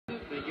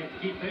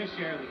keep their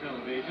share of the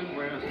television,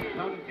 whereas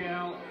Southern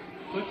Cal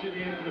puts it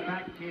into the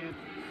back 10.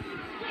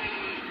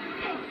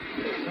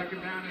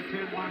 Second down and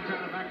 10,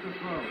 Montana back to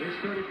throw. His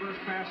 31st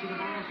pass of the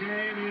ball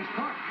game is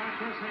caught by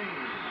Chris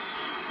Haynes.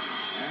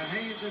 And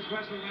Haynes is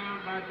wrestled down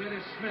by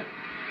Dennis Smith.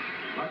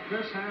 But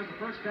Chris has the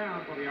first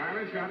down for the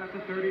Irish out at the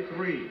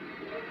 33.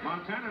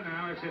 Montana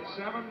now has hit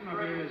 7 of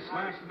his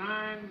last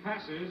 9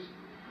 passes.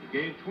 He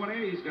gained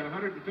 20. He's got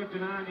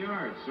 159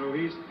 yards. So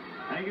he's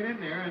hanging in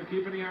there and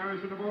keeping the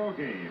Irish in the ball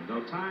game,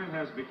 though time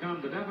has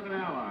become the definite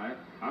ally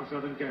of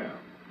Southern Cal.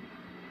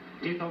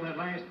 Keith, on that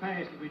last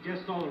pass that we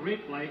just saw the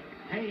replay,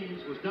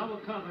 Haynes was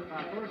double covered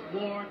by First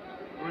Ward,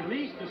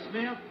 released to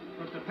Smith,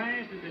 but the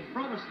pass is in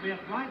front of Smith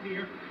right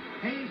here.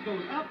 Haynes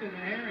goes up in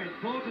the air and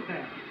pulls it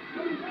down.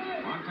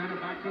 Montana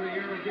back to the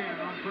air again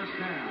on first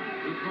down.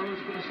 He throws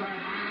to the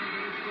sideline,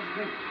 and it's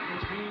complete.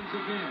 It's Haynes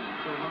again.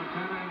 So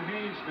Montana and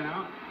Haynes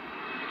now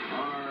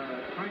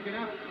are cranking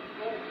up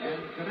and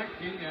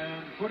connecting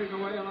and putting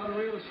away a lot of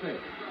real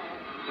estate.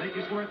 I think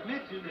it's worth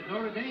mentioning that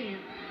Notre Dame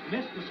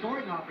missed the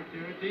scoring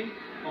opportunity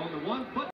on the 1 foot